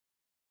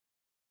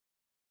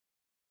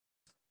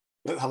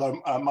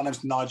Hello, my name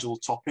is Nigel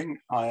Topping.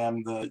 I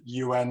am the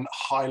UN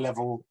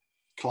High-Level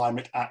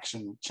Climate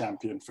Action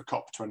Champion for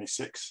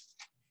COP26.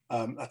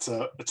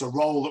 It's a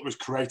role that was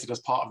created as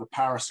part of the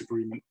Paris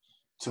Agreement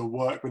to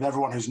work with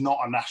everyone who's not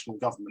a national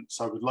government,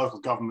 so with local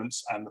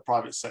governments and the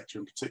private sector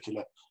in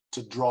particular,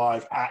 to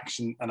drive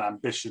action and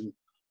ambition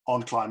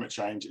on climate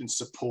change in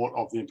support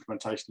of the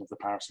implementation of the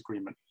Paris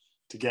Agreement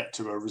to get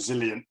to a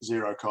resilient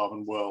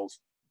zero-carbon world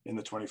in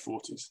the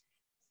 2040s.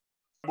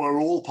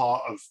 We're all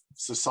part of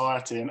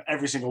society, and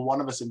every single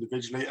one of us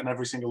individually and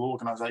every single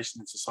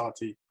organisation in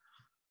society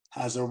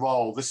has a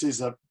role. This is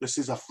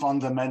a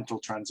fundamental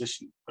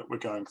transition that we're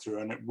going through,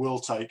 and it will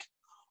take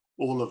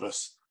all of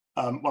us.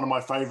 One of my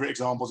favourite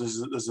examples is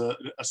that there's a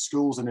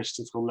schools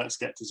initiative called Let's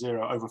Get to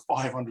Zero. Over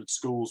 500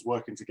 schools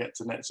working to get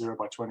to net zero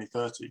by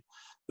 2030.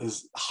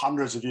 There's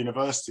hundreds of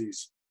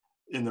universities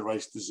in the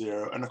race to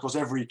zero, and of course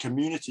every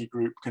community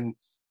group can,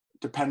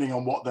 depending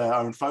on what their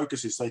own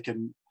focus is, they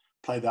can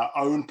play their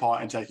own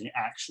part in taking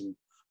action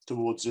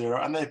towards zero,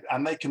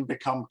 and they can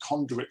become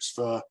conduits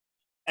for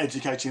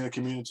educating the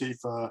community,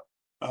 for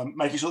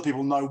making sure that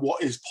people know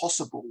what is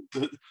possible.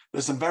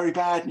 There's some very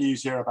bad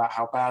news here about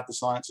how bad the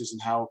science is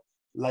and how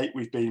late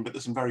we've been, but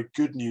there's some very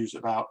good news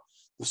about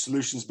the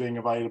solutions being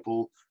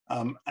available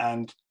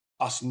and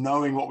us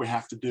knowing what we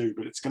have to do.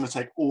 But it's going to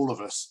take all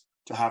of us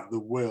to have the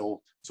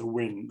will to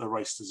win the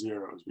race to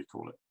zero, as we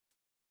call it.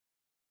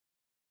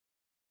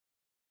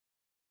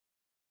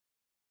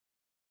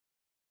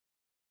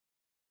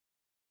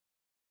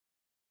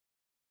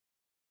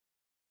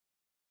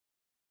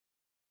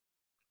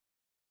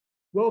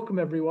 Welcome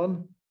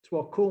everyone to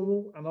our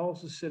Cornwall and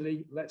Isles of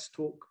Scilly Let's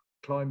Talk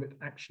Climate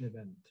Action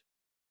event.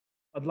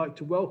 I'd like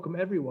to welcome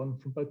everyone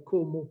from both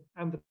Cornwall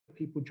and the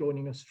people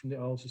joining us from the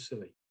Isles of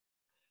Scilly.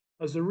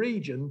 As a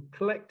region,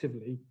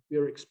 collectively, we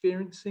are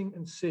experiencing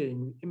and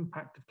seeing the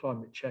impact of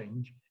climate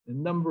change in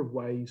a number of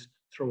ways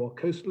through our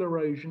coastal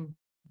erosion,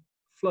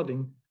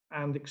 flooding,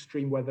 and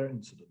extreme weather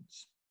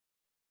incidents.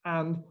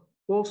 And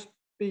whilst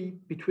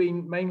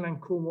between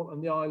mainland Cornwall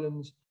and the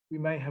islands, we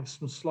may have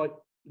some slightly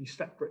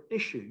separate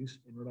issues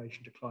in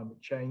relation to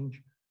climate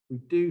change, we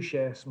do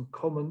share some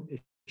common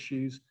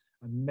issues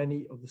and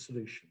many of the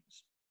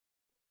solutions.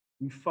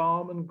 We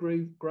farm and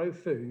grow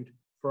food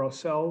for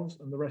ourselves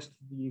and the rest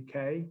of the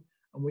UK,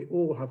 and we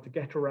all have to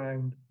get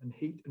around and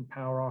heat and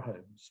power our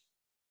homes.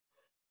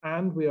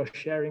 And we are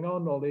sharing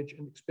our knowledge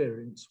and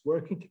experience,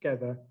 working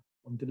together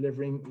on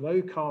delivering low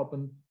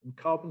carbon and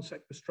carbon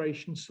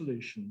sequestration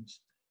solutions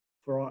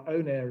for our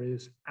own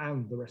areas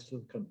and the rest of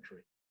the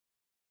country.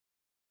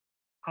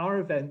 Our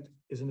event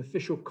is an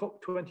official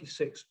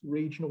COP26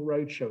 Regional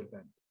Roadshow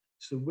event,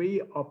 so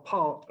we are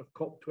part of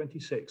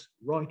COP26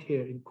 right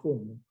here in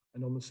Cornwall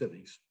and on the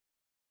Scillies.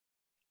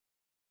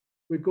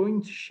 We're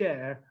going to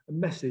share a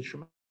message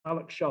from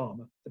Alex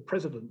Sharma, the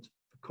President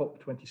for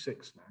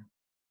COP26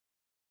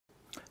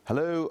 now.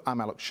 Hello,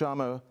 I'm Alex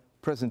Sharma,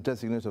 President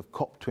Designate of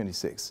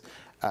COP26.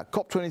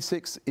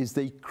 COP26 is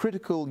the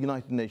critical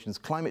United Nations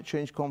climate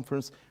change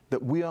conference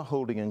that we are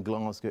holding in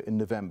Glasgow in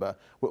November,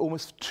 where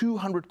almost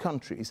 200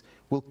 countries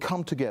will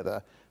come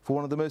together for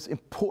one of the most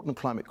important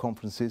climate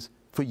conferences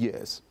for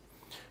years.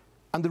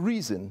 And the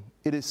reason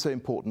it is so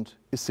important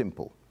is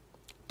simple.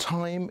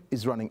 Time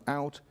is running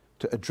out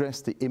to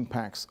address the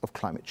impacts of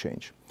climate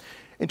change.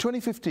 In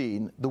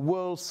 2015, the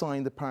world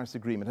signed the Paris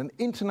Agreement, an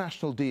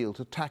international deal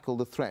to tackle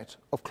the threat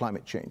of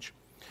climate change.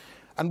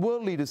 And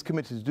world leaders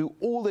committed to do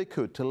all they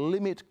could to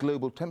limit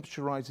global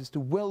temperature rises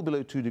to well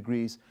below 2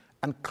 degrees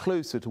and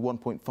closer to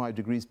 1.5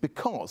 degrees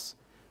because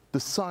the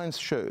science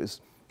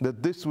shows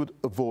that this would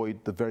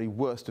avoid the very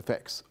worst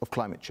effects of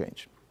climate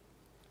change.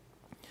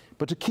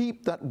 But to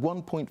keep that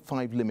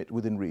 1.5 limit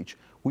within reach,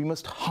 we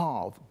must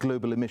halve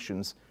global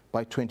emissions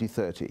by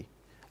 2030.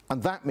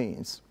 And that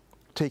means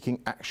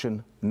taking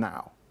action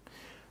now.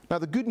 Now,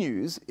 the good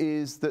news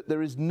is that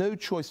there is no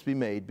choice to be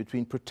made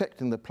between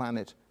protecting the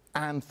planet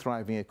and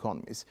thriving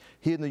economies.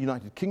 Here in the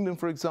United Kingdom,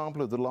 for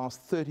example, over the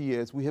last 30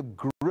 years, we have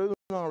grown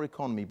our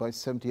economy by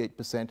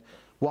 78%,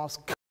 whilst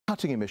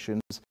cutting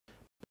emissions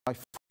by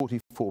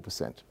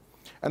 44%.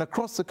 And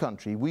across the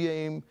country, we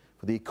aim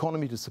for the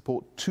economy to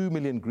support 2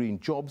 million green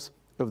jobs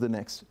over the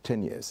next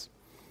 10 years.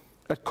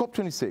 At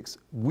COP26,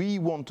 we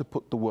want to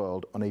put the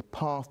world on a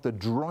path to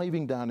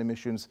driving down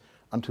emissions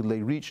until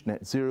they reach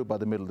net zero by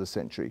the middle of the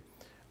century.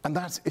 And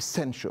that's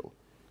essential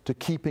to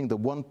keeping the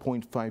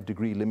 1.5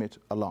 degree limit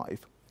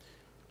alive.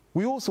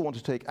 We also want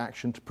to take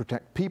action to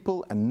protect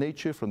people and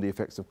nature from the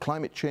effects of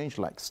climate change,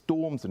 like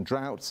storms and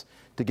droughts,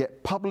 to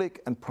get public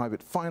and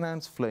private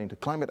finance flowing to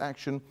climate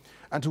action,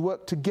 and to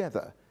work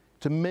together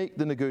to make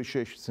the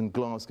negotiations in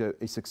Glasgow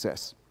a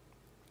success.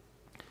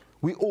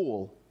 We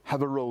all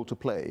have a role to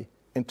play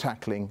in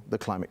tackling the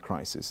climate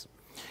crisis.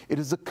 It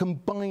is the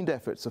combined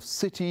efforts of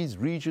cities,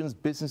 regions,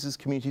 businesses,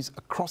 communities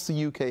across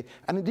the UK,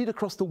 and indeed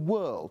across the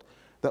world,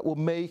 that will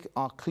make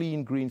our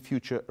clean, green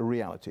future a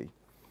reality.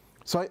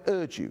 So I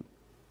urge you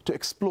to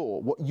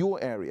explore what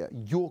your area,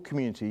 your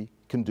community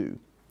can do.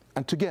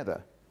 And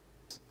together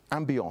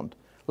and beyond,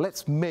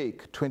 let's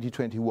make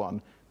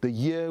 2021 the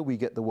year we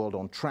get the world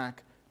on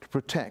track to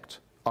protect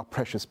our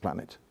precious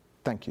planet.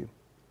 Thank you.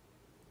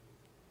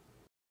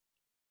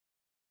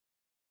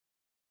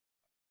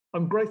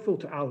 I'm grateful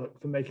to Alec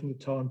for making the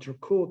time to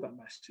record that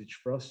message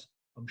for us.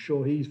 I'm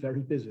sure he's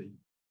very busy.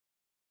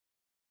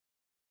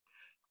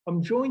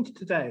 I'm joined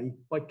today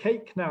by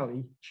Kate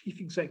Connally, Chief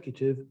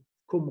Executive of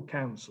Cornwall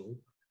Council,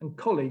 and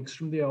colleagues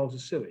from the Isles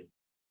of Scilly.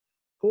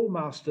 Paul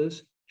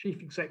Masters,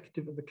 Chief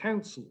Executive of the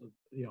Council of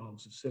the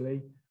Isles of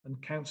Scilly,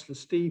 and Councillor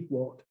Steve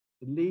Watt,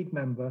 the lead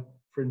member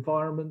for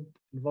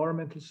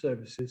Environmental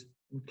Services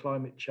and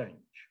Climate Change.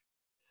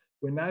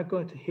 We're now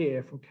going to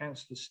hear from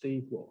Councillor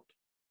Steve Watt.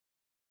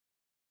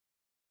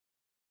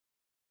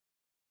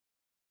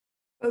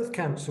 Both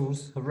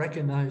councils have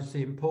recognised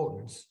the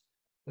importance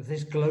of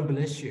this global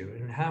issue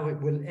and how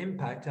it will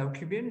impact our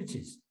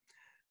communities.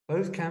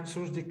 Both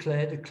councils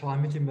declared a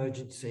climate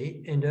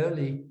emergency in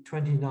early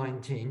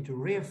 2019 to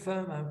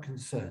reaffirm our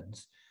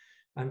concerns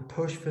and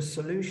push for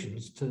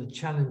solutions to the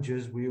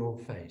challenges we all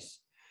face.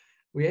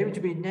 We aim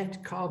to be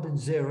net carbon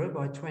zero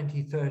by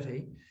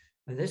 2030,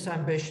 and this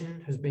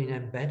ambition has been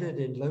embedded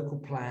in local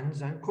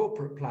plans and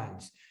corporate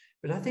plans.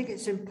 But I think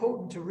it's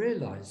important to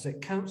realise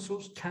that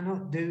councils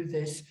cannot do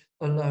this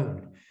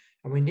alone,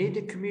 and we need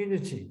a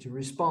community to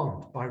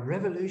respond by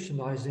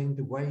revolutionising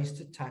the ways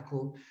to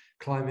tackle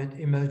climate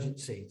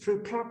emergency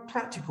through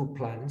practical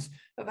plans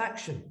of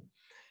action.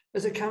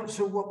 As a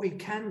council, what we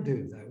can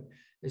do, though,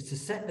 is to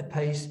set the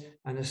pace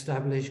and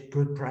establish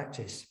good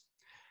practice.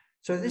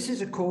 So this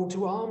is a call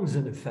to arms,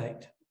 in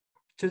effect,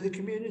 to the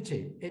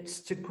community. It's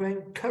to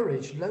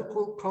encourage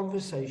local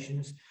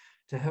conversations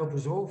to help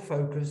us all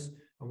focus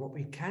on what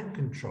we can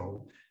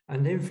control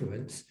and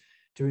influence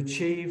to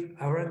achieve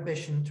our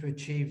ambition to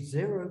achieve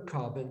zero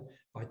carbon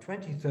by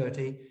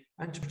 2030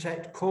 and to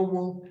protect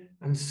Cornwall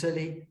and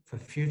Scilly for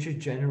future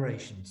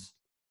generations.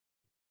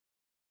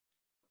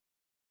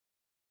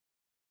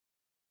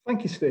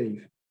 Thank you,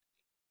 Steve.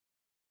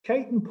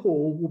 Kate and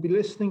Paul will be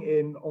listening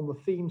in on the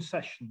theme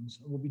sessions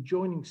and will be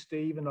joining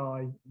Steve and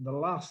I in the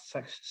last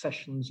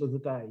sessions of the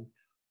day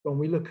when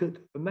we look at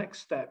the next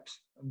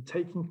steps and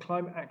taking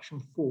climate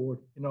action forward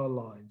in our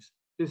lives,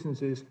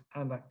 businesses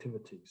and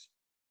activities.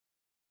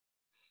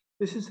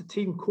 This is a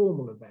Team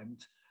Cornwall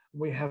event,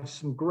 and we have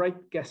some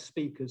great guest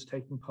speakers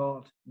taking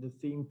part in the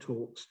theme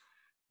talks,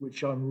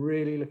 which I'm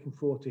really looking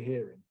forward to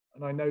hearing.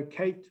 And I know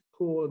Kate,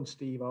 Paul and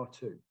Steve are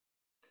too.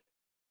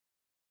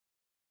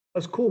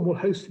 As Cornwall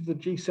hosted the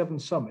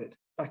G7 summit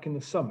back in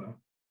the summer,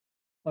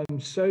 I'm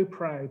so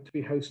proud to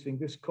be hosting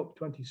this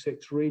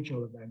COP26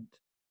 regional event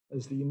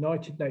as the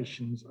United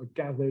Nations are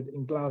gathered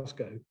in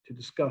Glasgow to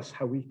discuss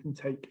how we can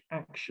take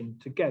action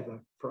together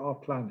for our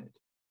planet.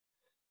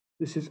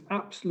 This is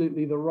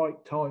absolutely the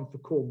right time for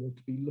Cornwall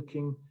to be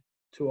looking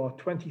to our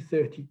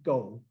 2030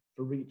 goal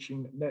for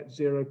reaching net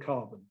zero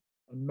carbon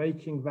and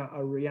making that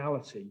a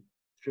reality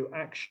through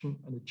action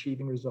and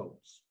achieving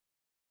results.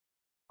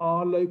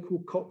 Our local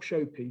COP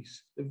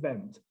showpiece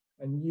event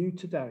and you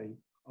today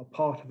are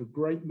part of a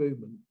great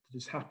movement that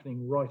is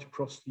happening right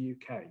across the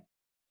UK.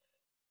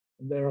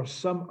 And there are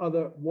some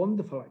other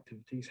wonderful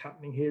activities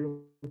happening here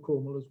in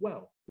Cornwall as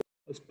well.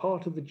 As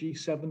part of the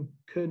G7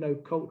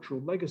 Kerno Cultural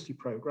Legacy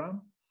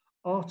Programme,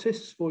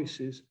 artists'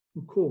 voices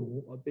from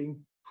Cornwall are being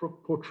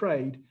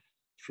portrayed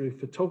through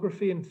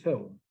photography and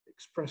film,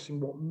 expressing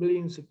what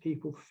millions of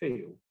people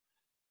feel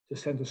to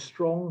send a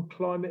strong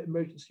climate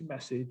emergency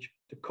message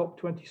to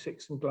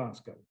COP26 in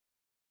Glasgow.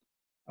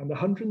 And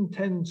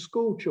 110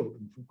 school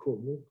children from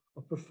Cornwall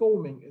are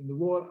performing in the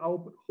Royal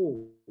Albert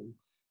Hall,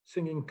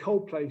 singing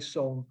Coldplay's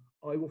song,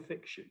 I Will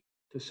Fix You,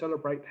 to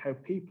celebrate how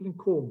people in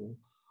Cornwall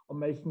are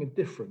making a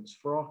difference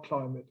for our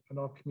climate and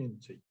our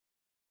community.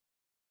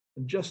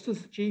 And just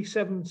as the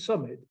G7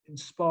 summit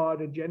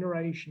inspired a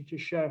generation to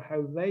show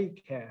how they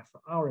care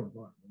for our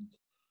environment,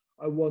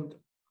 I want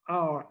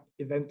our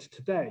event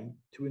today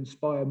to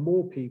inspire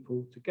more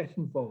people to get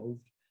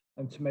involved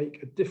and to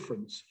make a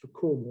difference for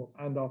Cornwall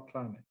and our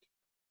planet.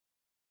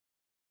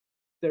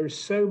 There is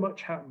so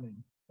much happening,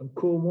 and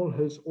Cornwall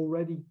has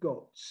already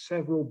got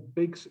several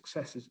big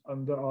successes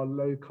under our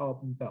low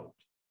carbon belt.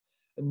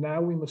 And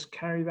now we must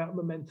carry that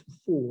momentum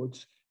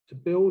forwards to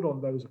build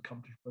on those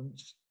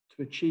accomplishments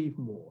to achieve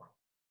more.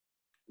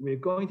 We're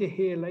going to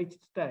hear later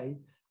today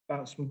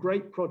about some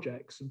great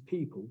projects and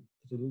people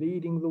that are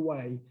leading the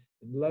way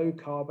in low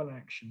carbon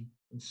action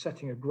and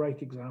setting a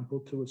great example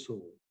to us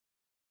all.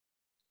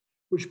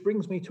 Which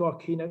brings me to our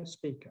keynote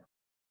speaker.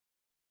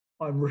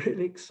 I'm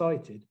really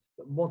excited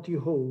that Monty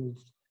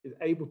Halls is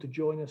able to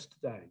join us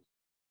today.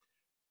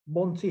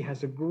 Monty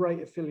has a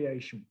great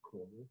affiliation with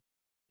Cornwall.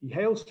 He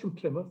hails from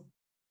Plymouth,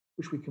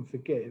 which we can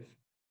forgive,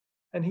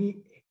 and he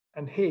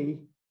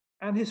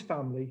and his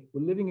family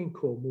were living in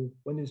Cornwall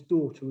when his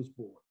daughter was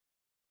born.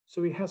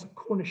 So he has a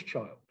Cornish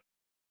child.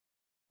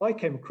 I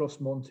came across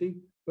Monty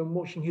when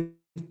watching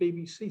his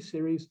BBC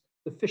series,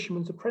 The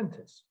Fisherman's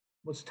Apprentice,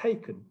 was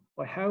taken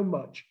by how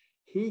much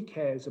he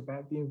cares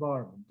about the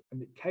environment,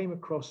 and it came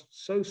across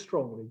so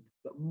strongly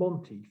that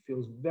Monty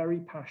feels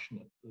very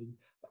passionately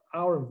that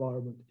our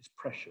environment is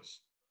precious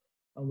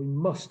and we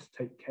must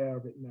take care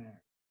of it now.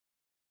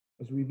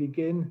 as we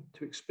begin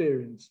to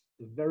experience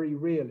the very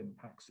real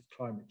impacts of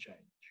climate change.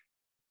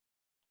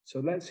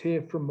 So let's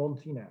hear from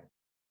Monty now.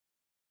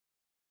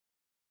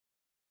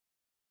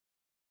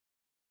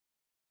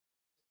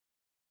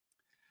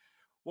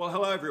 Well,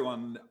 hello,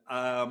 everyone.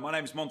 My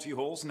name is Monty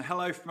Halls, and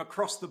hello from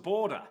across the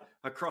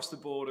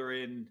border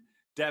in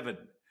Devon.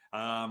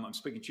 I'm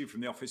speaking to you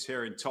from the office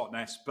here in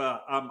Totnes,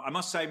 but I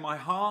must say my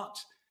heart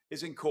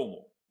is in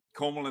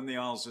Cornwall and the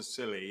Isles of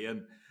Scilly.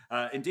 And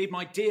indeed,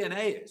 my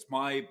DNA is.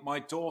 My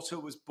daughter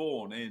was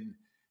born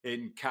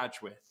in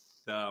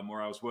Cadgwith,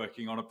 where I was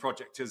working on a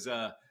project as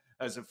a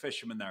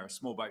fisherman there, a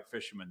small boat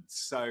fisherman.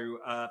 So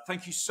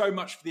thank you so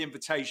much for the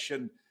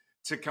invitation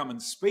to come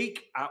and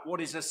speak at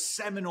what is a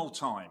seminal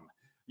time.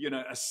 You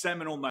know, a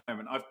seminal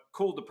moment. I've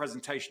called the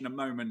presentation A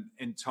Moment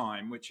in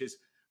Time, which is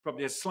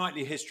probably a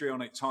slightly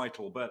histrionic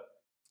title, but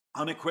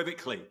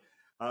unequivocally,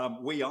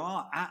 we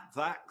are at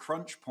that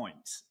crunch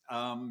point.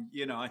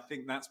 You know, I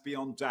think that's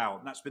beyond doubt.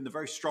 And that's been the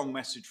very strong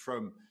message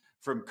from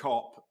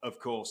COP, of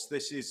course.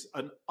 This is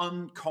an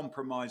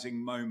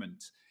uncompromising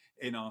moment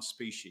in our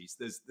species.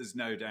 There's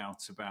no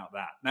doubt about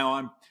that. Now,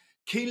 I'm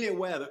keenly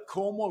aware that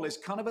Cornwall is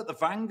kind of at the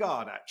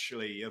vanguard,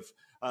 actually, of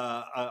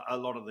a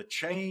lot of the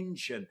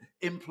change and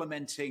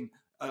implementing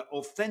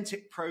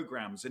authentic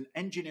programs and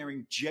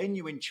engineering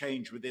genuine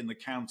change within the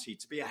county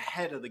to be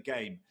ahead of the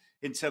game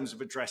in terms of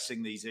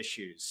addressing these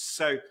issues.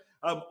 So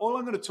all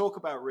I'm going to talk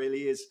about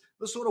really is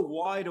the sort of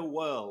wider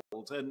world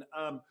and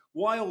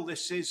why all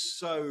this is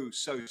so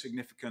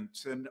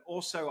significant. And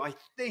also, I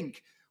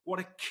think, what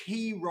a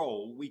key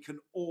role we can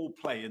all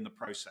play in the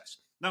process.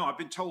 Now, I've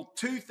been told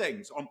two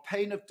things. On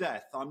pain of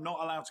death, I'm not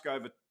allowed to go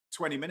over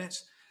 20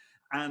 minutes.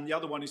 And the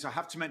other one is I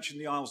have to mention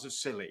the Isles of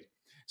Scilly.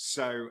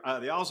 So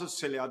the Isles of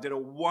Scilly, I did a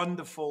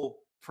wonderful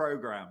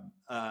program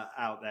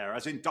out there,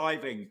 as in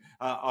diving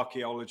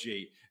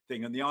archaeology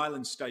thing. And the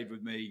island stayed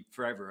with me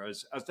forever,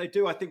 as they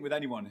do, I think, with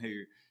anyone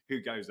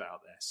who goes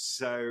out there.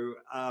 So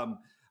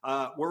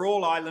we're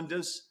all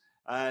islanders.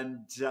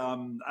 And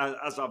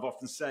as I've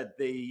often said,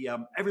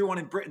 everyone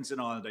in Britain's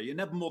an islander. You're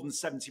never more than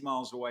 70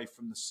 miles away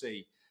from the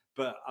sea.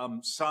 But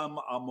some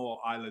are more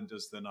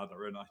islanders than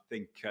other, and I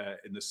think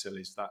in the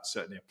Scillies that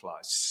certainly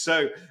applies.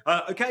 So,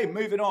 okay,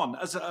 moving on.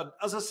 As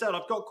I said,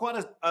 I've got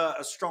quite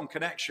a strong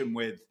connection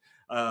with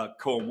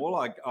Cornwall.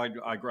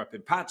 I grew up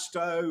in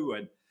Padstow,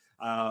 and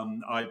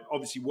I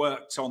obviously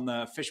worked on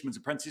the Fisherman's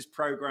Apprentice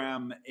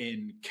programme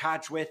in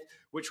Cadgwith,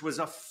 which was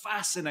a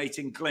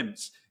fascinating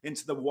glimpse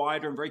into the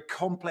wider and very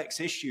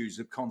complex issues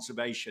of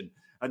conservation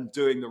and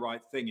doing the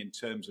right thing in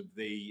terms of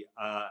the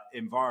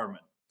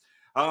environment.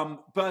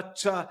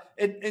 But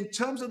in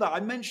terms of that, I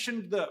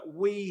mentioned that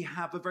we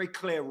have a very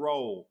clear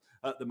role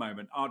at the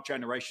moment, our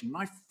generation, and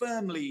I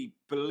firmly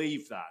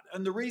believe that.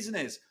 And the reason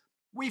is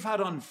we've had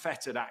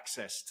unfettered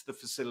access to the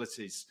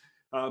facilities.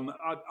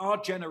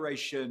 Our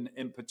generation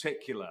in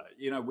particular,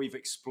 you know, we've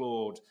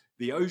explored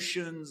the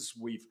oceans,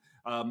 we've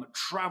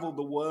traveled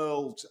the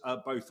world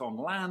both on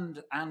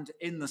land and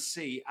in the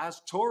sea as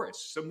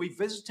tourists, and we've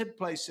visited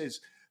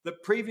places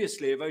that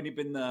previously have only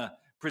been the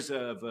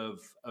preserve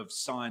of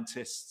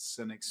scientists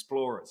and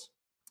explorers.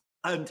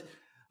 And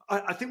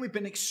I think we've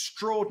been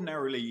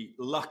extraordinarily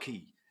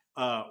lucky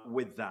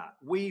with that.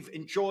 We've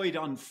enjoyed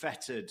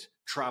unfettered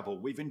travel.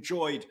 We've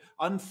enjoyed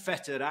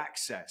unfettered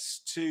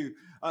access to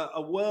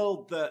a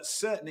world that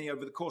certainly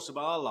over the course of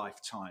our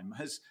lifetime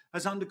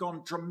has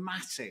undergone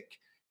dramatic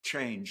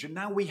change. And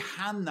now we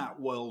hand that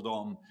world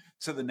on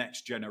to the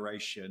next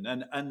generation.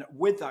 And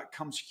with that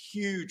comes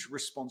huge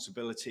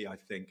responsibility, I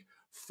think,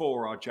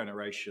 for our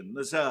generation.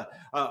 There's a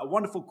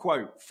wonderful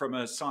quote from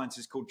a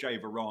scientist called Jay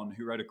Varon,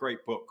 who wrote a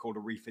great book called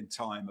A Reef in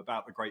Time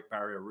about the Great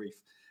Barrier Reef.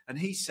 And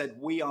he said,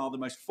 we are the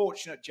most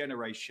fortunate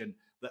generation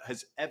that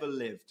has ever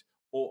lived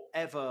or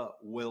ever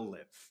will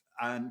live.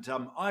 And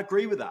I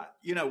agree with that.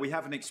 You know, we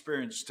haven't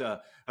experienced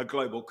a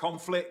global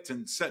conflict,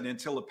 and certainly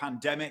until the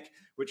pandemic,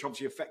 which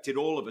obviously affected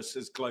all of us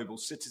as global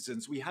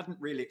citizens, we hadn't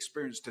really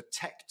experienced a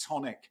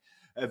tectonic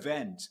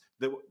event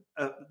that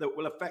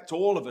will affect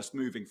all of us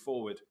moving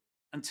forward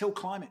until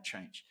climate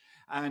change.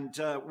 And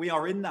we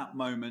are in that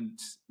moment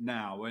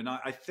now. And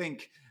I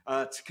think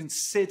to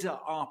consider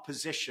our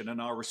position and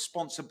our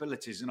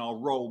responsibilities and our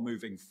role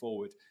moving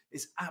forward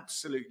is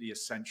absolutely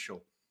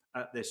essential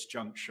at this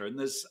juncture. And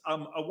there's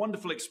a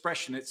wonderful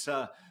expression. It's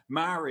a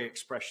Maori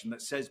expression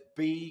that says,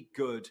 be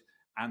good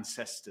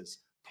ancestors,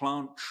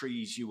 plant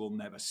trees you will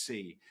never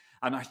see.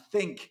 And I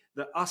think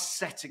that us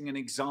setting an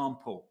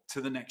example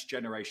to the next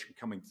generation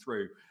coming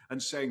through and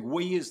saying,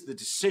 we as the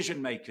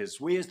decision makers,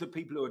 we as the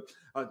people who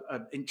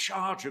are in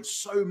charge of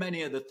so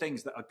many of the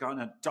things that are going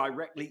to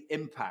directly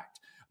impact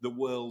the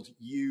world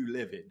you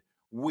live in,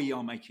 we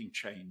are making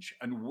change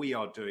and we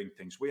are doing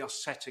things. We are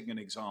setting an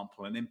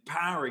example and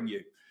empowering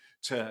you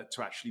to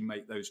actually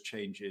make those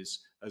changes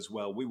as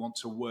well. We want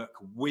to work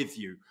with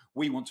you.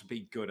 We want to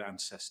be good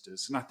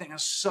ancestors. And I think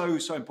that's so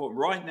important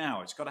right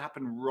now. It's got to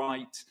happen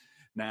right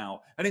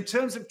now. And in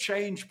terms of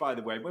change, by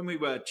the way, when we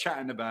were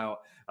chatting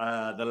about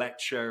the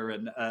lecture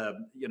and,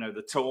 you know,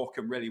 the talk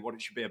and really what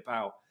it should be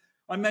about,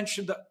 I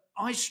mentioned that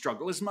I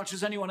struggle as much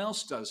as anyone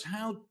else does.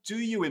 How do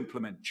you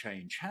implement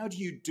change? How do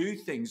you do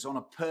things on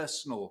a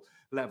personal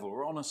level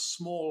or on a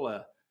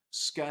smaller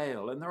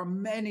scale? And there are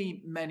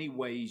many, many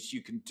ways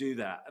you can do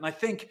that. And I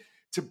think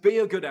to be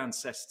a good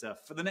ancestor,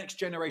 for the next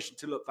generation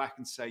to look back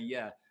and say,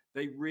 yeah,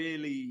 they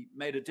really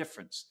made a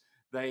difference.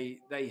 They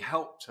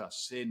helped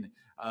us in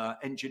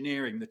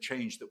engineering the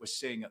change that we're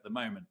seeing at the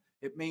moment.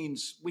 It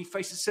means we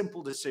face a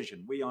simple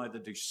decision. We either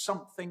do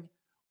something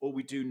or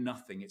we do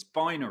nothing. It's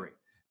binary.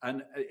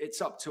 And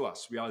it's up to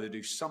us. We either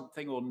do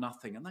something or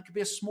nothing. And that could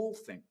be a small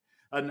thing.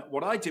 And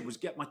what I did was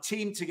get my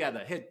team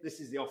together. Here, this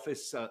is the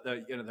office,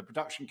 the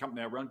production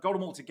company I run, got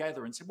them all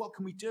together and said, what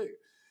can we do?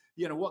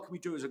 What can we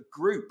do as a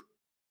group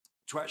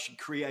to actually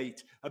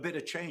create a bit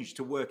of change,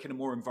 to work in a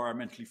more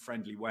environmentally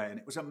friendly way? And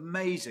it was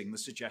amazing, the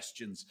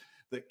suggestions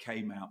that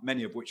came out,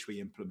 many of which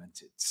we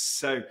implemented.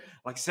 So,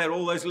 like I said,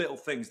 all those little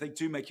things, they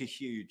do make a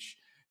huge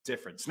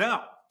difference.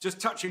 Now, just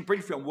touching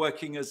briefly on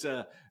working as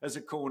a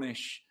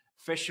Cornish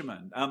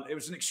fisherman. It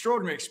was an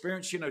extraordinary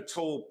experience,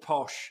 tall,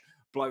 posh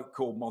bloke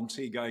called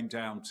Monty going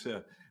down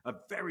to a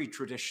very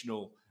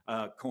traditional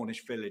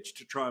Cornish village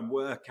to try and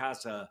work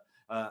as a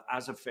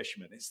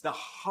fisherman. It's the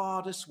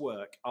hardest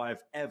work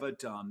I've ever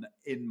done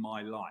in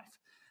my life.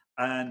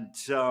 And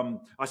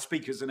I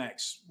speak as an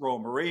ex-Royal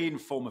Marine,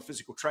 former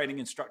physical training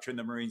instructor in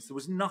the Marines. There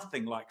was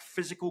nothing like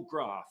physical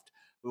graft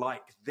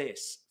like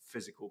this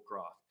physical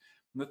graft.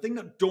 And the thing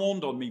that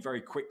dawned on me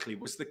very quickly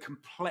was the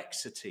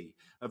complexity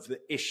of the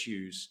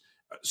issues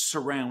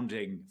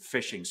surrounding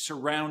fishing,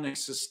 surrounding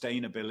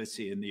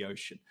sustainability in the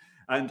ocean.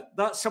 And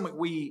that's something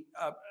we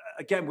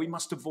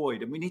must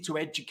avoid, and we need to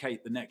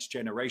educate the next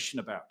generation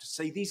about, to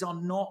say these are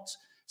not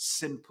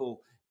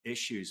simple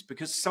issues,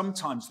 because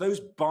sometimes those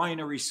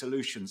binary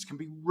solutions can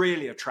be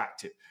really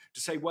attractive.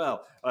 To say,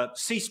 well,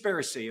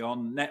 Seaspiracy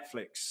on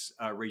Netflix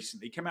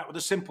recently came out with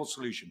a simple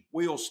solution.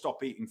 We all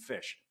stop eating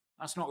fish.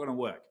 That's not going to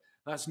work.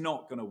 That's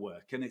not going to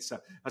work. And it's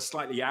a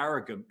slightly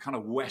arrogant kind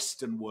of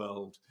Western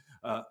world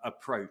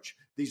approach.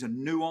 These are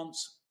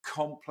nuanced,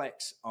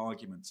 complex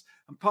arguments.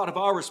 And part of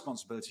our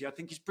responsibility, I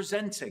think, is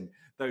presenting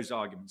those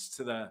arguments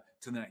to the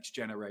next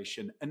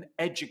generation and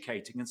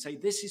educating and say,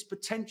 this is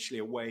potentially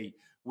a way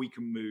we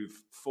can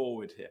move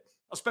forward here.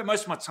 I spent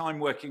most of my time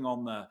working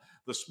on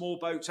the small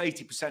boats.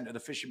 80% of the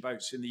fishing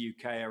boats in the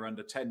UK are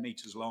under 10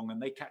 meters long,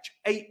 and they catch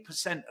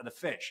 8% of the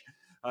fish.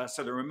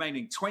 So the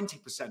remaining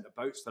 20% of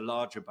boats, the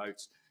larger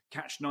boats,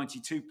 catch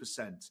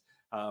 92%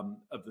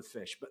 of the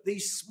fish. But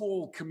these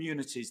small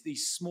communities,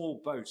 these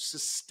small boats,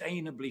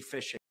 sustainably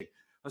fishing,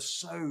 are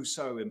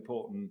so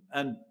important.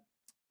 And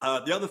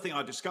the other thing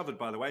I discovered,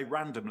 by the way,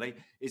 randomly,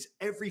 is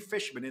every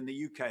fisherman in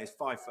the UK is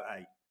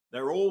 5'8".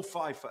 They're all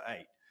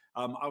 5'8".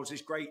 I was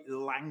this great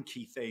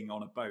lanky thing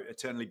on a boat,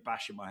 eternally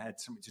bashing my head,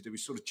 something to do with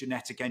sort of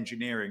genetic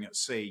engineering at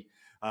sea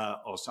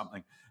or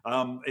something.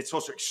 It's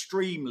also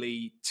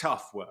extremely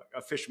tough work.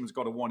 A fisherman's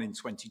got a 1 in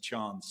 20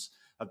 chance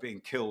of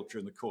being killed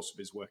during the course of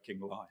his working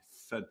life.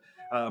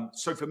 And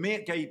so for me,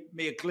 it gave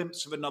me a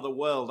glimpse of another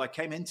world. I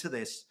came into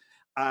this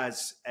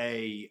as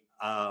a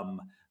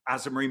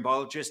marine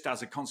biologist,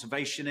 as a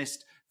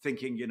conservationist,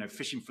 thinking,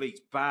 fishing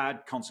fleet's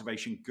bad,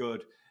 conservation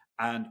good.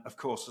 And of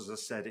course, as I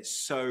said, it's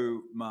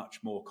so much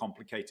more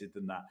complicated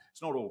than that.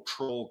 It's not all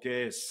trawl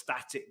gear,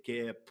 static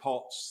gear,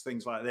 pots,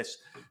 things like this.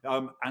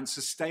 And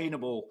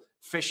sustainable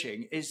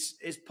fishing is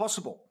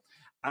possible.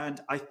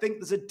 And I think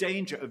there's a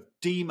danger of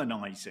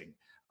demonizing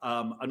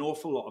an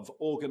awful lot of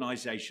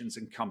organizations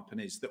and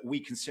companies that we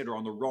consider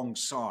on the wrong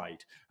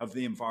side of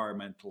the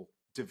environmental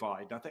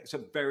divide. I think it's a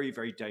very,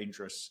 very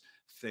dangerous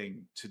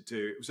thing to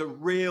do. It was a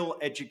real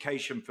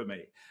education for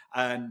me.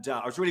 And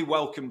I was really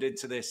welcomed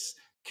into this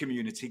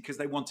community because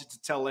they wanted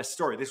to tell their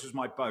story. This was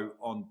my boat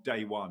on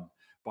day one,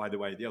 by the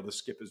way. The other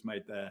skippers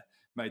made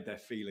their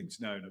feelings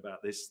known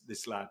about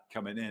this lad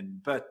coming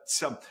in. But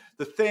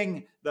the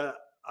thing that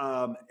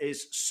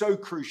is so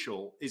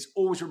crucial is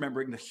always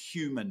remembering the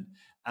human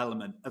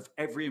element of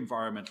every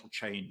environmental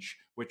change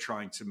we're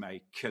trying to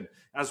make. And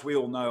as we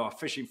all know, our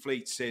fishing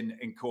fleets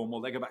in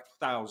Cornwall, they go back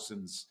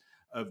thousands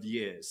of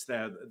years.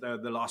 They're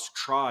the last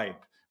tribe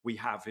we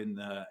have in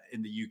the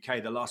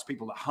UK, the last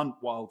people that hunt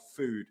wild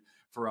food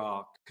for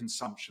our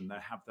consumption. They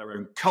have their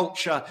own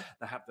culture,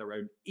 they have their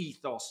own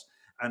ethos,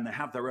 and they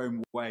have their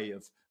own way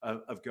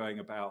of going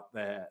about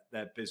their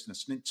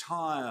business. An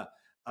entire,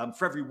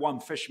 for every one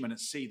fisherman at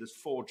sea, there's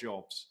 4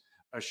 jobs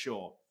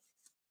ashore.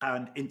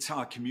 And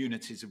entire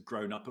communities have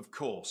grown up, of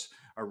course,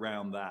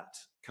 around that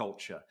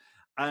culture.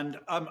 And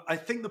I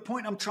think the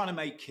point I'm trying to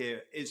make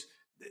here is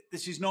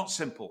this is not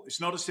simple.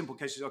 It's not a simple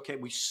case of, okay,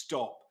 we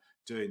stop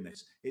doing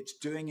this. It's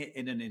doing it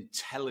in an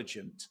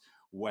intelligent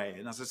way.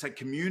 And as I said,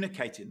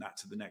 communicating that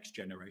to the next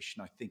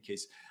generation, I think,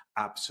 is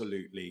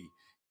absolutely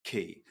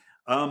key.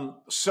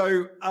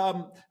 So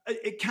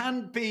it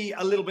can be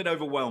a little bit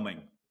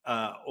overwhelming,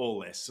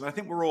 all this. And I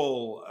think we're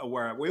all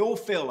aware, we all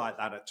feel like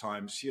that at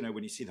times,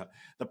 when you see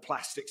the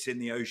plastics in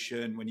the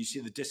ocean, when you see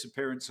the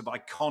disappearance of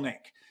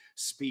iconic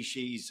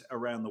species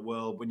around the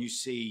world, when you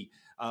see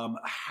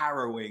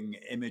harrowing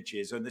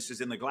images, and this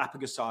is in the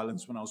Galapagos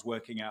Islands when I was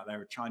working out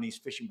there, a Chinese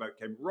fishing boat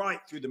came right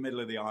through the middle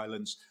of the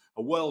islands,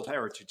 a World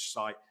Heritage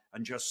Site,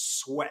 and just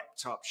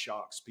swept up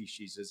shark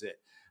species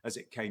as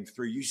it came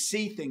through. You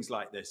see things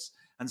like this,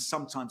 and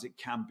sometimes it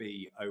can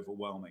be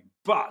overwhelming.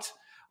 But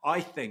I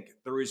think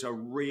there is a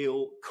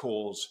real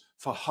cause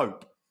for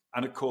hope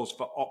and a cause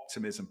for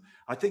optimism.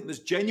 I think there's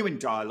genuine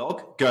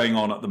dialogue going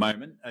on at the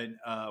moment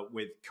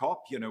with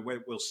COP,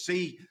 we'll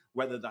see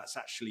whether that's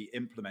actually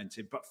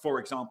implemented. But for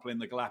example, in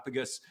the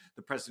Galapagos,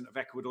 the president of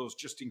Ecuador has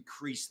just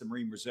increased the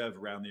marine reserve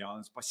around the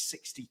islands by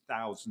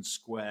 60,000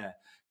 square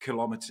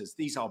kilometers.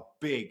 These are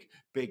big,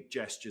 big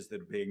gestures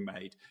that are being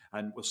made.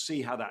 And we'll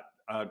see how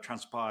that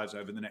transpires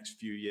over the next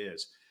few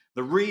years.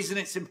 The reason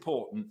it's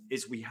important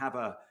is we have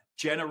a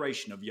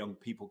generation of young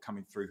people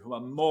coming through who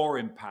are more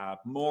empowered,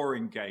 more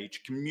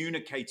engaged,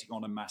 communicating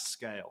on a mass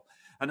scale,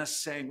 and are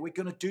saying, we're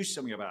going to do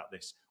something about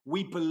this.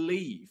 We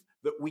believe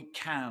that we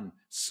can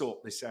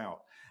sort this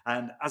out.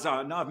 And as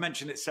I know, I've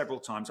mentioned it several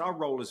times, our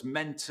role as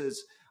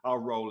mentors, our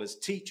role as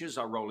teachers,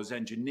 our role as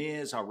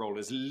engineers, our role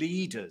as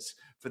leaders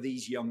for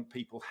these young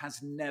people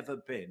has never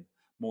been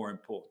more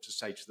important to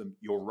say to them,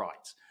 you're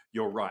right.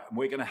 You're right. And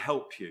we're going to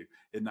help you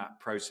in that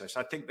process.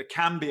 I think there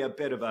can be a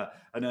bit of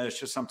an urge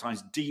to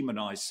sometimes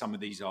demonize some of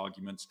these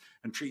arguments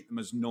and treat them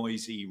as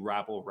noisy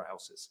rabble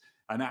rousers.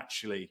 And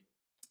actually,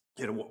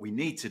 what we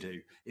need to do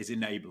is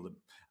enable them.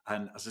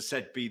 And as I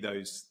said, be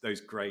those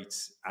great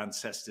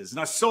ancestors. And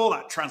I saw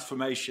that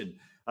transformation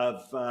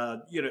of,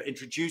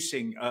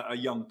 introducing a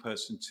young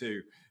person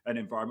to an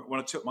environment when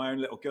I took my own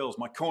little girls,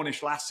 my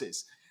Cornish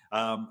lasses,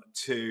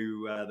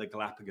 to the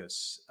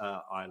Galapagos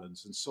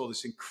Islands, and saw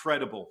this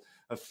incredible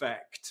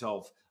effect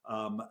of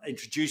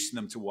introducing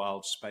them to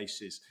wild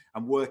spaces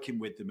and working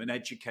with them and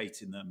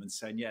educating them and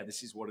saying, yeah,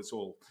 this is what it's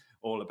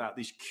all about,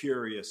 these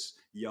curious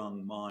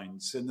young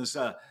minds. And there's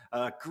a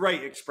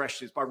great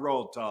expression, it's by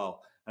Roald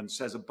Dahl, and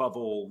says, above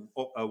all,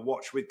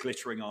 watch with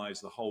glittering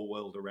eyes the whole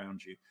world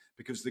around you,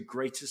 because the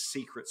greatest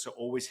secrets are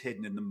always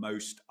hidden in the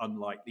most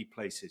unlikely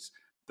places.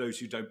 Those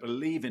who don't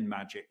believe in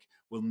magic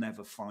will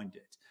never find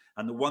it.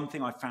 And the one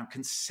thing I found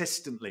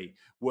consistently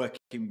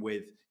working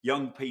with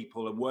young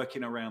people and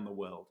working around the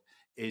world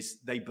is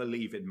they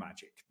believe in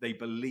magic. They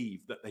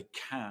believe that they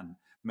can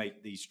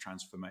make these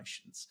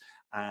transformations.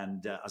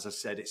 And as I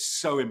said, it's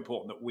so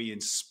important that we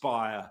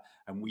inspire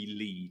and we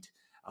lead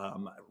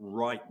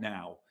right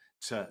now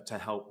to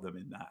help them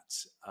in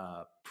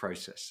that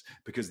process,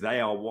 because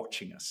they are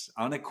watching us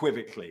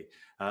unequivocally.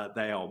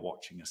 They are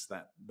watching us,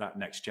 that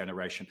next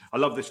generation. I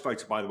love this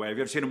photo, by the way. Have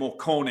you ever seen a more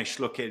Cornish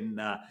looking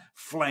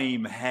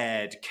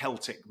flame-haired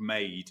Celtic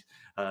maid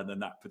than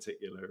that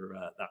particular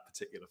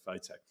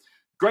photo?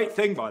 Great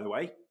thing, by the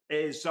way,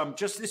 is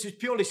this is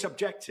purely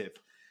subjective,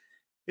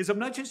 is I've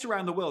noticed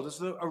around the world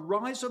there's a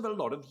rise of a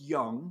lot of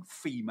young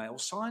female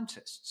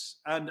scientists.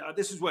 And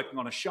this is working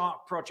on a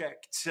shark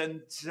project,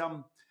 and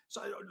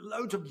so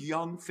loads of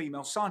young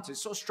female scientists.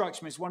 It sort of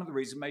strikes me as one of the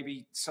reasons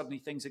maybe suddenly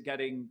things are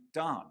getting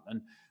done.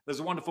 And there's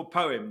a wonderful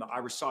poem that I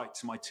recite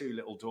to my two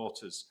little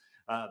daughters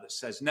that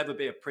says, never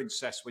be a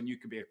princess when you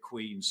can be a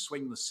queen.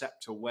 Swing the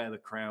scepter, wear the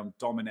crown,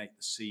 dominate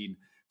the scene.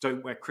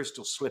 Don't wear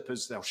crystal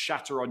slippers, they'll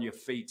shatter on your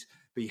feet.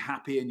 Be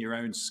happy in your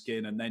own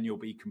skin, and then you'll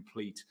be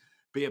complete.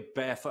 Be a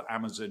barefoot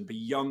Amazon, be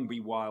young, be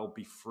wild,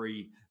 be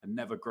free, and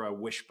never grow a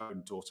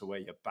wishbone daughter where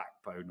your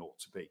backbone ought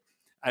to be.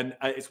 And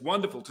it's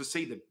wonderful to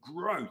see the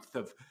growth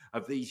of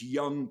these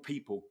young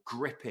people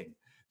gripping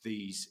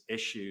these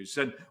issues.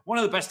 And one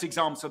of the best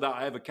examples of that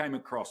I ever came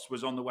across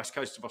was on the west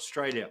coast of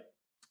Australia,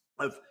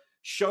 of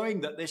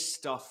showing that this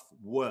stuff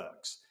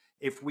works.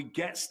 If we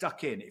get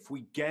stuck in, if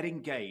we get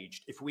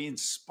engaged, if we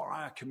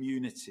inspire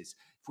communities,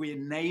 if we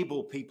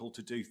enable people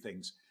to do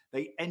things,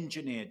 they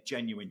engineered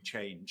genuine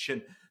change.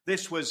 And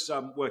this was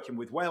working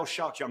with whale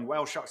sharks, young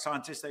whale shark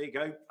scientists. There you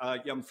go,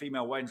 young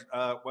female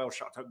whale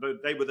shark.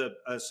 They were the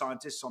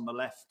scientists on the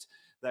left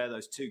there,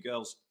 those two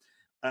girls.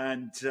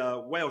 And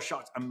whale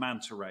sharks and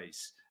manta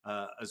rays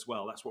as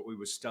well. That's what we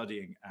were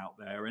studying out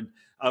there. And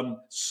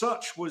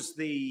such was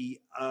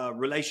the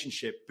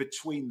relationship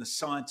between the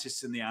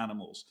scientists and the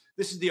animals.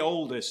 This is the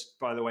oldest,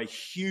 by the way,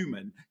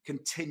 human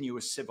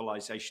continuous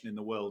civilization in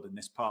the world, in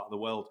this part of the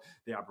world.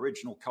 The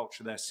Aboriginal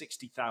culture there,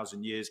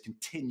 60,000 years,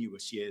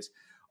 continuous years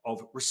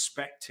of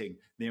respecting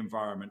the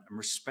environment and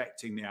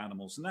respecting the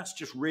animals. And that's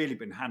just really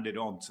been handed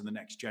on to the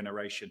next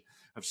generation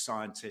of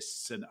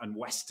scientists and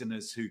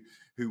Westerners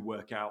who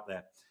work out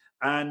there.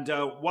 And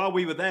while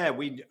we were there,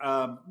 we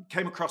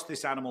came across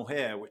this animal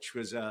here, which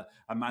was a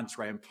manta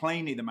ray. And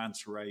plainly, the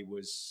manta ray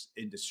was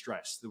in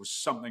distress. There was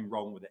something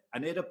wrong with it.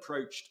 And it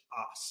approached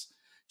us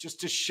just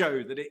to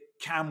show that it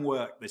can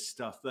work, this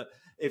stuff, that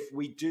if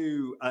we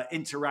do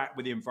interact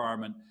with the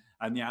environment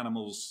and the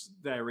animals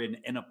therein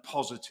in a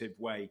positive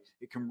way,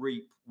 it can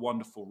reap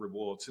wonderful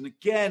rewards. And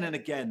again,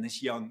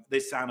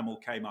 this animal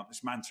came up,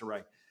 this manta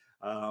ray,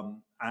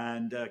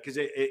 because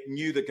it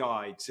knew the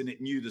guides and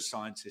it knew the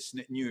scientists and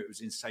it knew it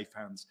was in safe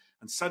hands.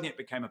 And suddenly it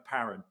became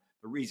apparent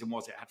The reason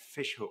was it had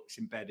fish hooks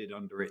embedded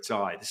under its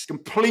eye. This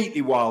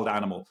completely wild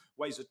animal,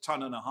 weighs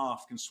 1.5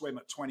 tons, can swim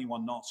at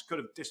 21 knots, could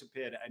have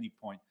disappeared at any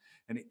point.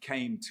 And it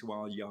came to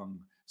our young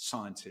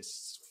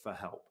scientists for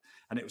help.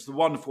 And it was the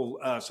wonderful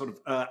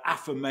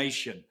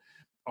affirmation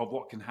of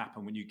what can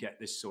happen when you get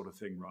this sort of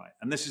thing right.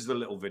 And this is the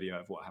little video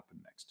of what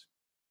happened next.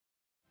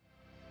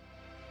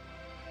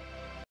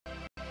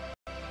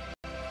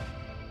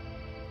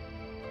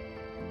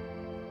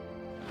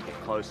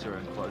 Get closer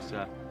and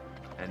closer,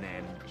 and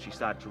then she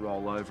started to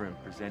roll over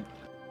and present.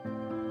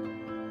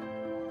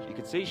 You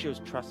could see she was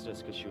trusting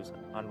us because she was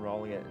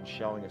unrolling it and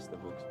showing us the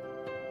hooks.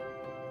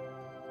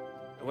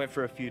 I went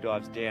for a few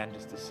dives down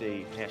just to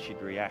see how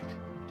she'd react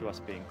to us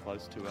being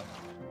close to her.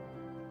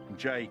 And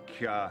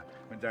Jake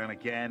went down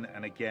again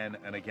and again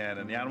and again,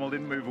 and the animal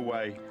didn't move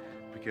away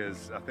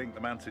because I think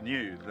the manta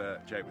knew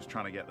that Jake was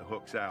trying to get the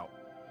hooks out.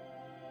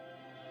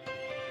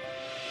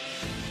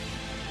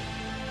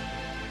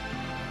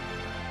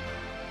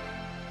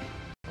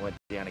 I went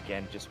down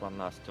again just one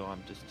last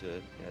time just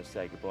to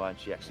say goodbye, and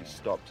she actually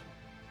stopped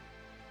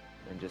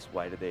and just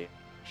waited there.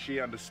 She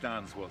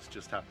understands what's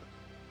just happened.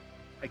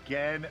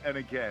 Again and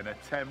again,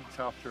 attempt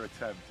after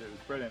attempt. It was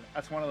brilliant.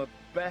 That's one of the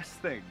best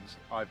things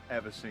I've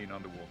ever seen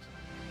underwater.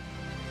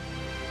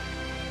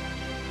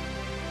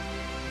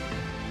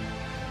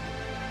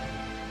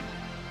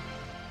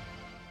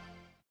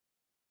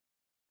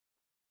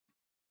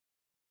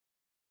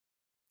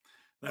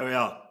 There we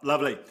are.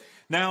 Lovely.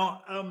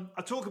 Now,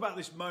 I talk about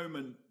this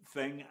moment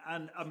thing,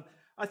 and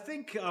I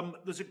think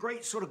there's a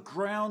great sort of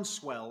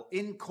groundswell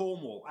in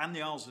Cornwall and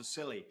the Isles of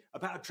Scilly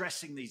about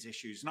addressing these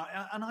issues.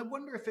 And I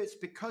wonder if it's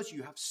because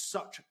you have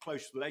such a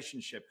close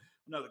relationship.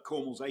 I know that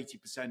Cornwall's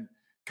 80%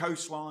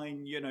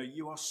 coastline,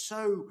 you are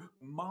so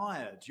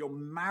mired, you're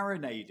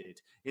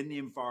marinated in the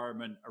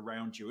environment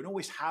around you and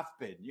always have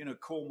been.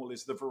 Cornwall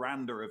is the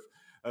veranda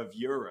of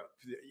Europe,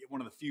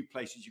 one of the few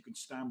places you can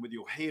stand with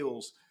your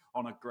heels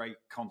on a great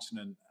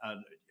continent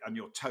and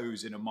your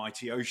toes in a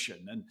mighty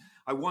ocean. And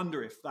I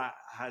wonder if that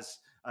has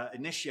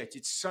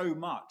initiated so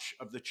much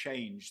of the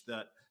change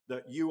that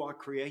you are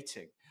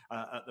creating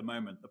at the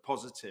moment, the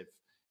positive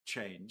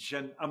change.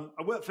 And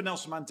I worked for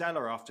Nelson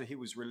Mandela after he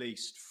was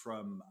released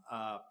from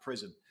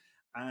prison.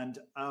 And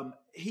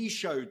he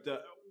showed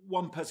that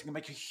one person can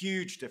make a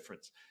huge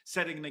difference.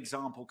 Setting an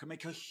example can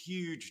make a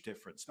huge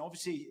difference. And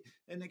obviously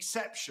an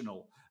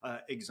exceptional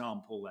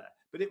example there,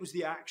 but it was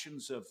the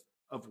actions of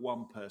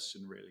one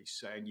person really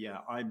saying, yeah,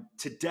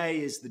 today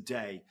is the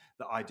day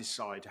that I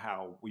decide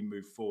how we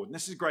move forward. And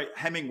this is a great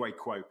Hemingway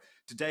quote.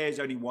 Today is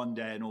only one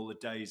day in all the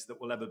days that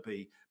will ever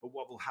be, but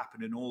what will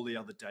happen in all the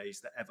other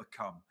days that ever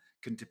come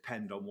can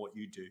depend on what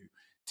you do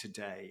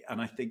today. And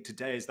I think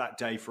today is that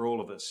day for all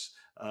of us,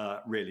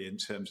 really, in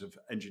terms of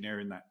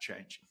engineering that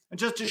change. And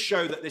just to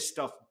show that this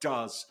stuff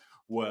does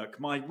work,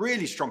 my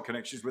really strong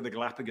connections with the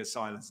Galapagos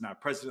Islands now,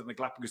 president of the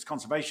Galapagos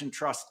Conservation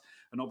Trust,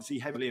 and obviously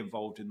heavily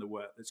involved in the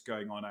work that's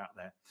going on out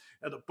there.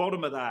 At the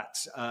bottom of that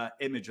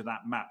image of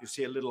that map, you'll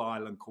see a little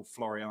island called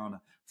Floriana.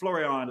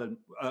 Floriana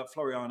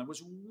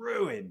was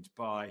ruined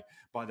by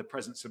the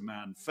presence of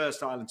man.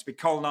 First island to be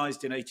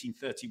colonized in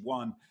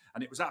 1831,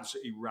 and it was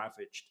absolutely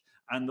ravaged.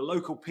 And the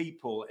local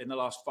people in the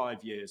last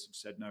 5 years have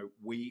said, no,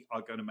 we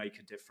are going to make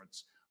a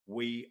difference.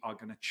 We are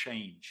going to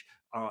change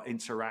our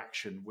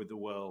interaction with the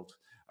world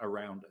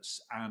around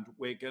us, and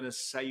we're going to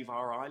save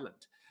our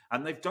island.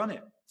 And they've done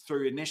it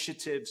through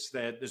initiatives.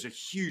 There's a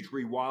huge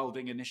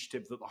rewilding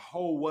initiative that the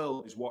whole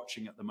world is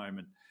watching at the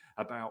moment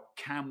about,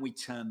 can we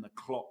turn the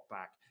clock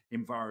back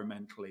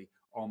environmentally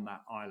on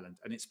that island?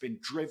 And it's been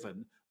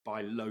driven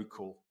by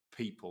local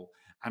people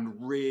and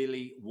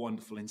really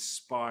wonderful,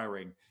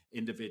 inspiring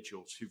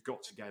individuals who've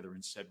got together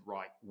and said,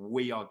 right,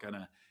 we are going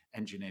to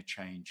engineer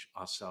change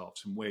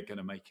ourselves and we're going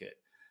to make it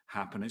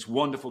happen. It's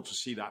wonderful to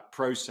see that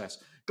process.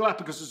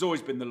 Galapagos has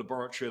always been the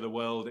laboratory of the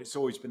world. It's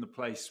always been the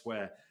place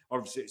where,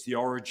 obviously, it's the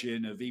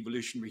origin of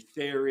evolutionary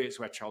theory. It's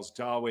where Charles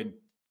Darwin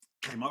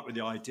came up with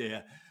the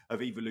idea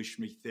of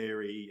evolutionary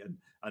theory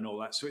and all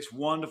that. So it's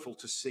wonderful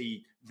to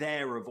see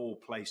there, of all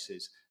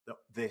places, that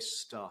this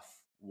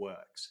stuff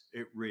works.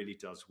 It really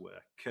does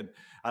work. And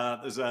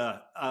there's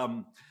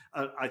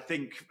I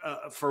think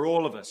for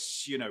all of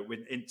us,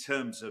 in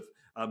terms of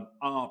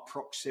our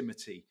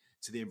proximity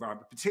to the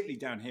environment, particularly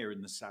down here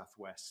in the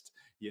Southwest,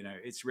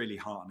 it's really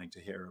heartening to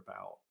hear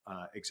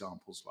about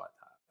examples like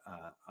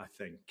that, I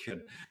think,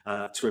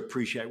 and to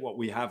appreciate what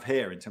we have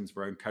here in terms of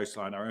our own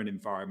coastline, our own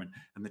environment,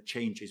 and the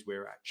changes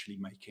we're actually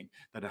making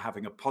that are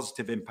having a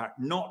positive impact,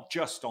 not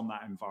just on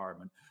that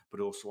environment, but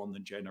also on the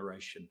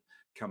generation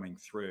coming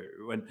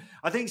through. And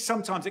I think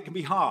sometimes it can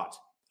be hard.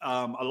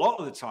 A lot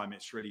of the time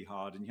it's really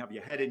hard, and you have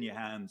your head in your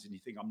hands and you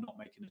think, I'm not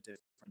making a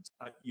difference.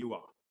 You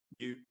are.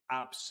 You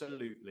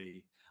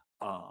absolutely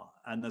are.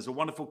 And there's a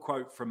wonderful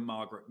quote from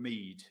Margaret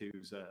Mead,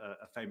 who's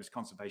a famous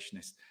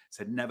conservationist,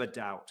 said, never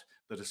doubt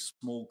that a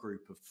small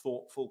group of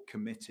thoughtful,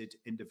 committed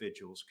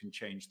individuals can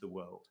change the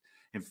world.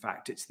 In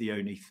fact, it's the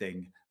only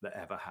thing that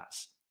ever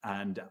has.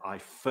 And I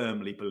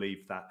firmly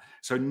believe that.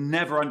 So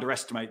never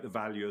underestimate the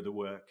value of the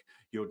work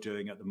you're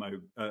doing at the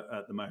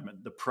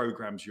moment, the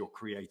programs you're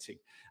creating,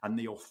 and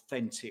the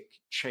authentic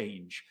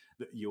change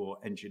that you're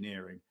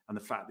engineering, and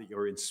the fact that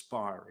you're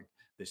inspiring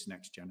this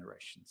next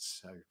generation.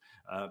 So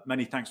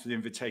many thanks for the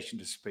invitation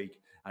to speak,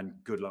 and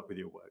good luck with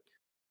your work.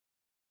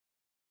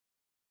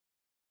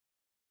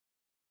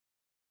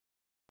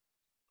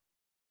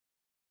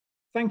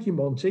 Thank you,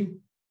 Monty.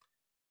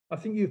 I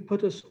think you've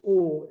put us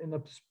all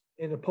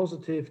in a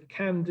positive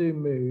can-do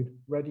mood,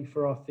 ready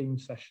for our theme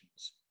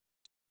sessions.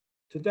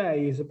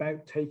 Today is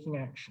about taking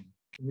action,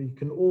 and we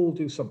can all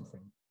do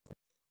something.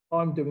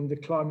 I'm doing the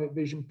Climate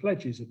Vision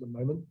pledges at the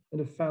moment and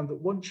have found that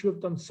once you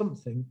have done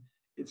something,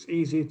 it's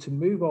easier to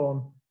move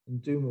on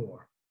and do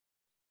more.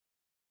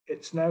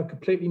 It's now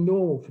completely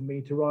normal for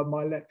me to ride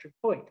my electric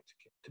bike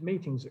to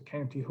meetings at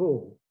County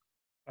Hall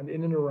and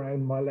in and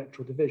around my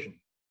electoral division.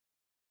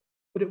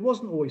 But it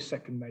wasn't always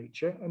second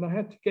nature, and I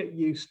had to get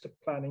used to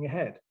planning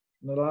ahead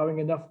and allowing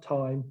enough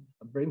time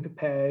and being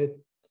prepared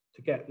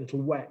to get a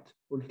little wet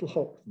or a little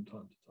hot from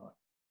time to time.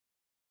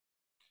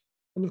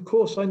 And of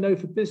course, I know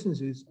for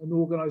businesses and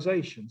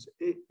organizations,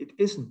 it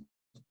isn't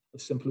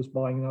as simple as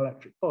buying an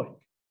electric bike,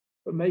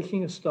 but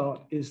making a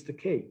start is the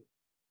key.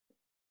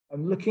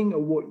 And looking at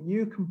what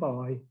you can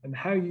buy and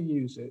how you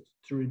use it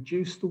to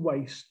reduce the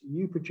waste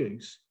you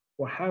produce,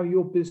 or how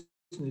your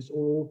business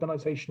or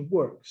organization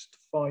works to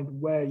find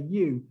where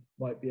you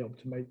might be able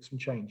to make some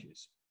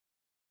changes.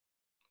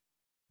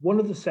 One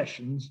of the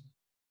sessions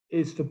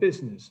is for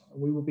business, and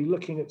we will be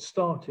looking at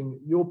starting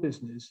your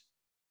business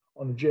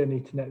on a journey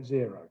to net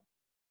zero.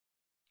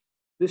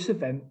 This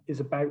event is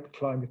about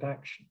climate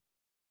action,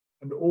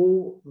 and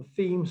all the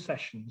theme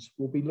sessions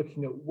will be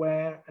looking at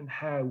where and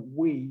how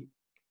we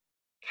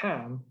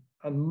can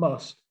and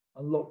must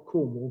unlock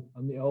Cornwall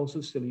and the Isles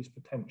of Scilly's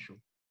potential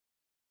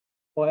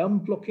by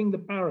unblocking the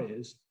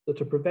barriers that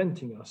are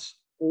preventing us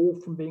all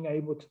from being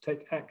able to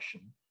take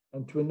action,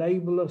 and to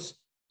enable us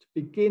to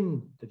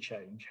begin to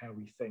change how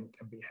we think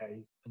and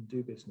behave and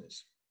do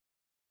business.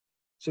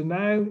 So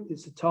now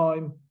it's the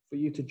time for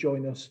you to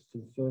join us for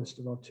the first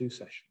of our two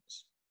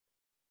sessions.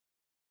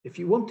 If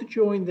you want to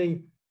join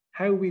the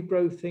How We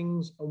Grow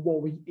Things and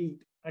What We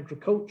Eat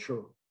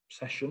agricultural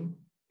session,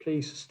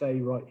 please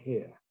stay right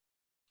here.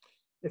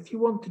 If you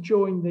want to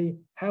join the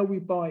How We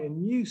Buy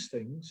and Use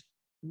Things,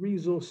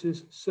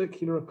 Resources,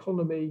 Circular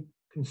Economy,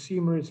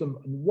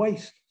 Consumerism and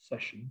Waste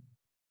session,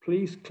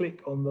 please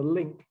click on the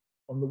link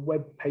on the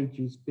web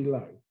pages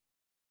below.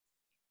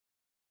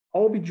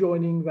 I'll be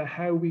joining the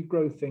How We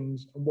Grow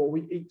Things and What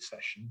We Eat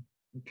session,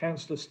 and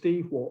Councillor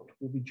Steve Watt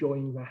will be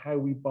joining the How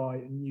We Buy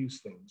and Use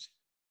Things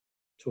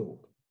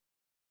talk.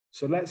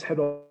 So let's head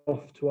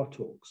off to our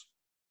talks.